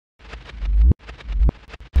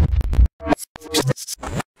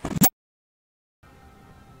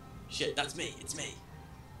shit, that's me. It's me.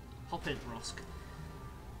 Hop in, Rosk.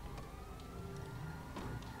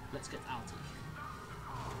 Let's get outie.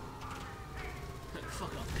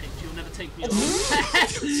 Fuck off, pig. You'll never take me on.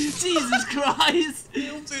 Jesus Christ!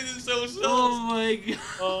 You'll do this so shots. Oh my god.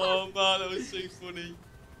 Oh man, that was so funny.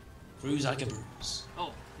 Bruise like a bruise.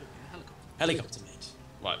 Oh, helicopter. Helicopter, mate.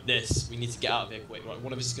 Right, this. We need to get out of here quick. Right,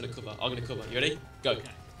 one of us is going to cover. I'm going to cover. You ready? Go. Okay.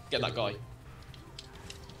 Get that guy.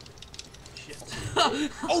 Shit.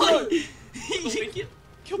 Oh no!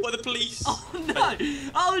 Killed by the police. Oh no!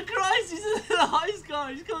 Oh Christ, he's a nice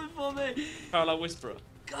guy. He's coming for me. Parallel Whisperer.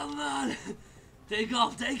 Come on! Take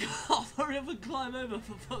off, take off! Hurry up and climb over,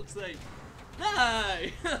 for fuck's sake! No!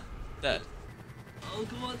 Dead. Oh,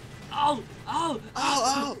 come on! Oh! Oh! Ow,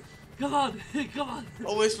 ow! Come on! Come on!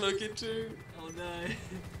 Always smoking too. Oh no!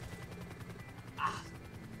 Ah!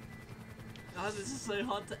 Oh, this is so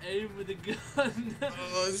hard to aim with a gun.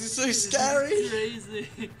 Oh, this is so This scary. is crazy.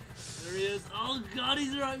 There he is. Oh god,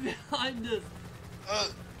 he's right behind us.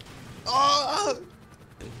 Oh!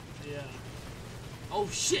 Yeah. Oh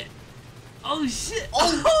shit! Oh shit!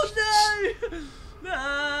 Oh, no!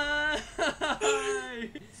 No!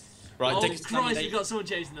 Right, Oh take us to Christ, we 98. got someone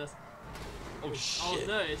chasing us. Oh shit. Oh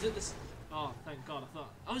no, is it this? Oh, thank God, I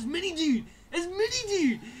thought. Oh, it's Mini Dude! It's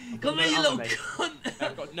Mini Dude! Come no here, you ammo, little mate. cunt!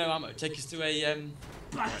 I've got no ammo. Take us to a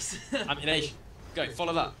Bastard! ammunition. Go,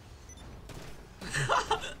 follow that.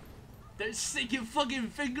 Don't stick your fucking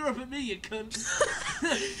finger up at me, you cunt!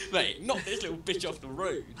 Mate, knock this little bitch off the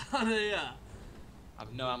road. I know, yeah.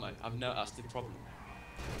 I've no ammo. That's the problem.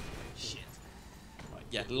 Shit. Right,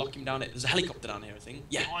 yeah, lock him down here. There's a helicopter down here, I think.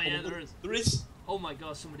 Yeah. Oh yeah, there is. There is. Oh my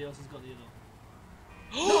God, somebody else has got the other.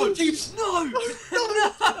 Oh, jeez. No! No!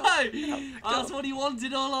 No. That's what he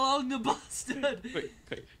wanted all along, the bastard!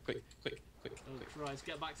 Quick. Oh Christ,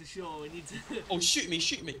 get back to shore, we need to... Oh, shoot me.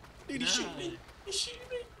 Dude, he's No. shooting me. He's shooting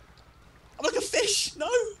me. I'm like a fish. No.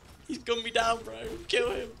 He's gunned me down, bro.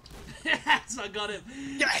 Kill him. Yes, I got him!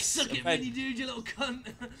 Yes! Suck it, Okay. Mini Dude, you little cunt!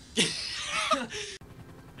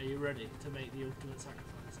 Are you ready to make the ultimate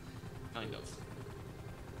sacrifice? Kind of.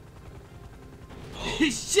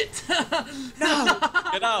 Shit!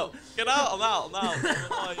 No! Get out! I'm out!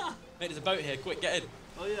 Mate, there's a boat here. Quick, get in.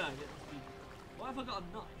 Oh yeah, why have I got a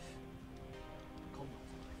knife? Combat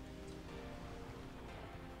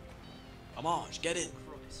I'm Arch, get in. knife.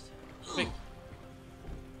 Christ. Quick.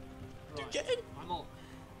 Right, Get in. I'm on.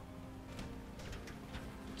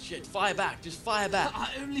 Shit, fire back. Just fire back. I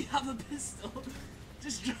only have a pistol.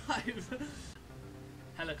 Just drive.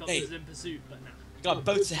 Helicopter's Hey. in pursuit, but now. We got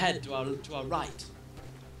boats ahead to our right.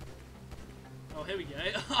 Oh, here we go.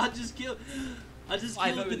 I just killed the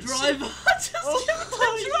 506. driver. I just killed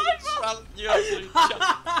the driver. You absolute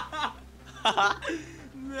chump.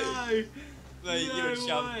 No. Mate, you're a No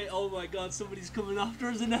chump. way. Oh my God, somebody's coming after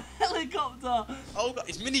us in a helicopter. Oh god,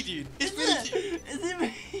 it's Mini Dude. It's Is Mini it? Dude. Is it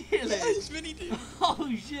really? Yeah, it's Mini Dude. Oh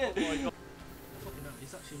shit. Oh my god. Fucking hell,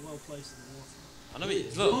 he's actually well placed in the water. I know he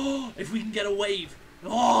is. Look. Oh, if we can get a wave.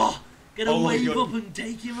 Oh, get a Oh my wave God. up and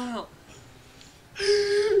take him out.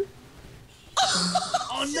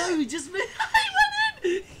 Oh no, he just missed. He went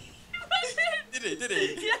in. He went in. Did he?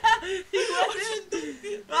 Yeah, he went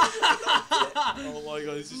in. Oh my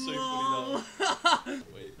god, this is so funny now.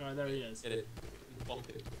 Wait, Alright, there he is. get it. Bump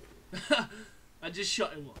it. I just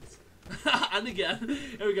shot him once. And again.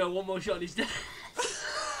 Here we go, one more shot and he's dead.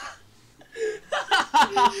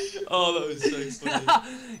 Oh, that was so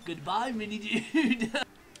funny. Goodbye, Mini Dude.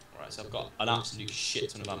 Alright, so I've got an absolute shit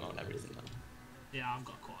ton of ammo and everything now. Yeah, I've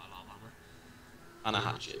got quite a lot of ammo. And a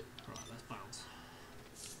hatchet. Right, let's bounce.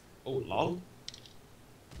 Oh, lol.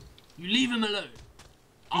 You leave him alone.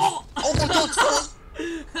 Oh! Oh my god,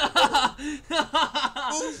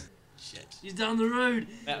 oh. Shit. He's down the road.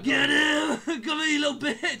 Yeah, Get him! Come here, you little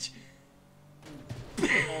bitch!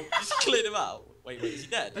 Oh, just cleared him out. Wait, is he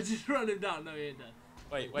dead? I just run him down. No, he ain't dead.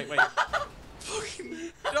 Wait.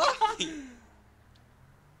 Fucking die!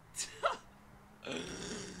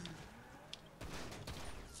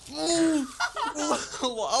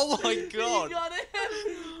 Oh my god! You got him!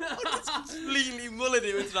 I just completely mullered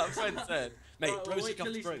him into that fence then. Mate, Right, bros we'll wait look till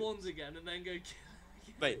after he bros. spawns again and then go kill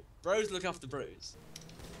him. Mate, bros look after bros.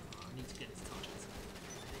 I need to get his tires.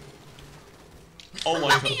 Oh my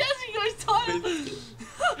god. Yes, he got his tires!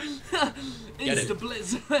 Get Insta him.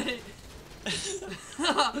 blitz, mate.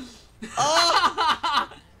 Oh!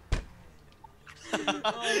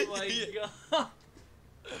 Oh my god.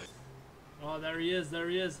 Oh, there he is,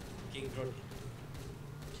 King Troddy.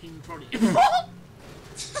 King Troddy.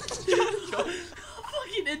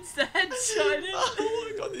 Fucking insta headshot him. Oh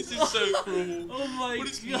my god, this is so cruel. Oh my What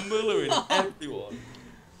is god. Muller in everyone?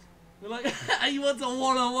 We're like, he wants a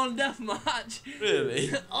one-on-one deathmatch.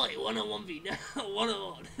 Really? Oh, you want a 1v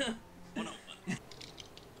one-on-one. One-on-one.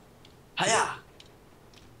 Hiya!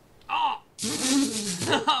 Oh!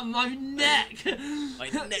 My neck! My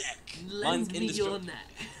neck! Lend Mine's me your indestructible. neck.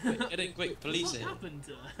 Quick, get in quick, police What in. happened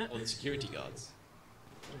to her? Oh, the security guards.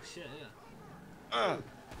 Oh shit, yeah.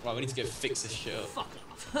 Right, we need to go fix this shit up. Fuck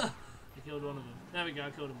off. I killed one of them. There we go, I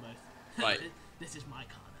killed them both. Right. This is my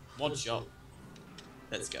car. One shot.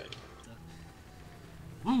 Let's go.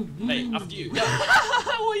 Woo, woo. Hey, after you. Go!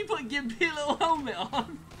 Why are you putting Gimpy a little helmet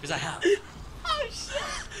on? Because I have. Oh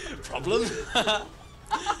shit! Problem?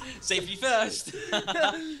 Safety first!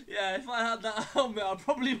 Yeah, if I had that helmet, I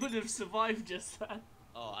probably would have survived just then.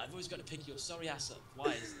 Oh, I've always got to pick your sorry ass up.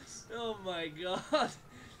 Why is this? Oh my god.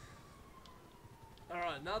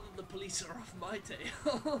 Alright, now that the police are off my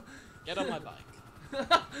tail. Get on my bike.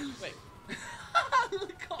 Quick.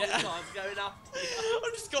 The cop car's going after you.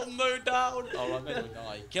 I just got mowed down. Oh, I made him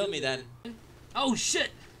die. Kill me then. Oh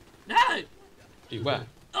shit! No! Dude, where?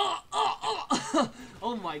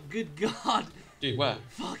 Oh my good god. Dude, where?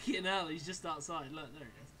 Fucking hell, he's just outside. Look, there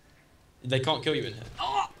he is. They can't kill you in here.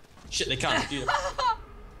 Oh! Shit, they can't. Do that.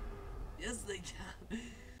 Yes, they can.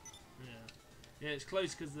 Yeah, it's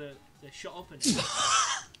close because they're shot up in it.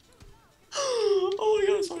 Oh my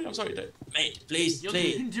god, I'm sorry, dude. Mate, please, You're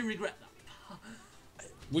please. going to regret that.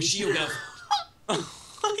 Was she your girlfriend?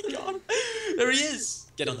 Oh my god. There he is.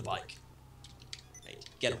 Get on the bike. Mate,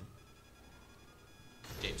 get on.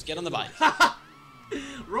 James, get on the bike.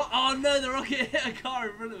 Oh no, the rocket hit a car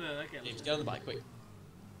in front of it. Okay, James, get on the bike, quick.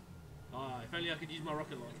 Oh, if only I could use my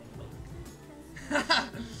rocket launcher.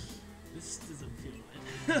 This doesn't feel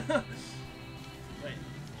right. Wait.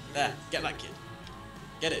 There, get that kid.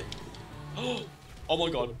 Get it. Oh my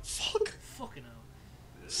god. Fuck. Fucking hell.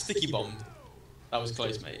 Sticky bombed. That was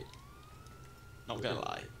close, mate. Not gonna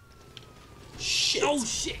lie. Shit. Oh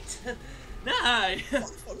shit! No!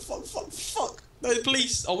 Fuck. No, the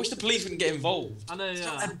police. I wish the police wouldn't get involved. I know, It's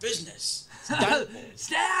not yeah. their business. It's damn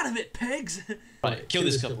Stay out of it, pigs! Right, kill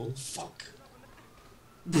this couple. Fuck.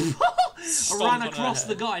 I ran across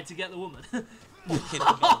the guy to get the woman. Fucking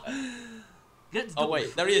hell. Get to Oh the...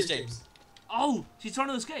 wait, there he is, James. Oh, she's trying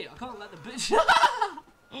to escape. I can't let the bitch.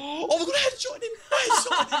 Oh my god, I headshot him!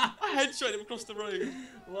 I headshot him across the road.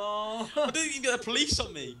 Well, I didn't even get the police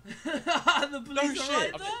on me. the No police are shit.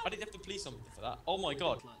 right I there. didn't have the police on me for that. Oh my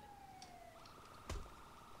god.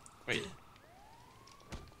 Wait.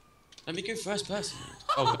 Let me go first person.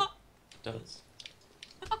 Oh, god. Does.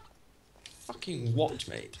 Fucking what,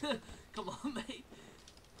 mate? Come on, mate.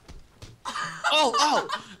 Oh!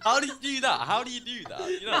 How do you do that? How do you do that?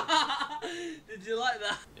 You know? Did you like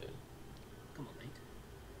that? Yeah. Come on, mate.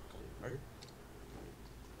 Go on, bro.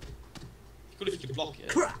 Good if you can block it.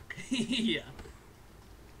 Crack! Yeah.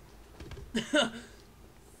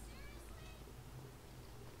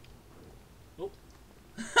 Oh.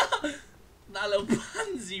 That little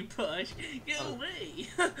pansy push. Get away.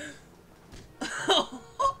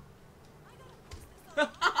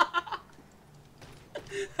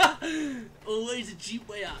 Always a cheap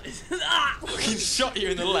way out. Fucking shot you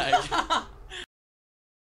in the leg.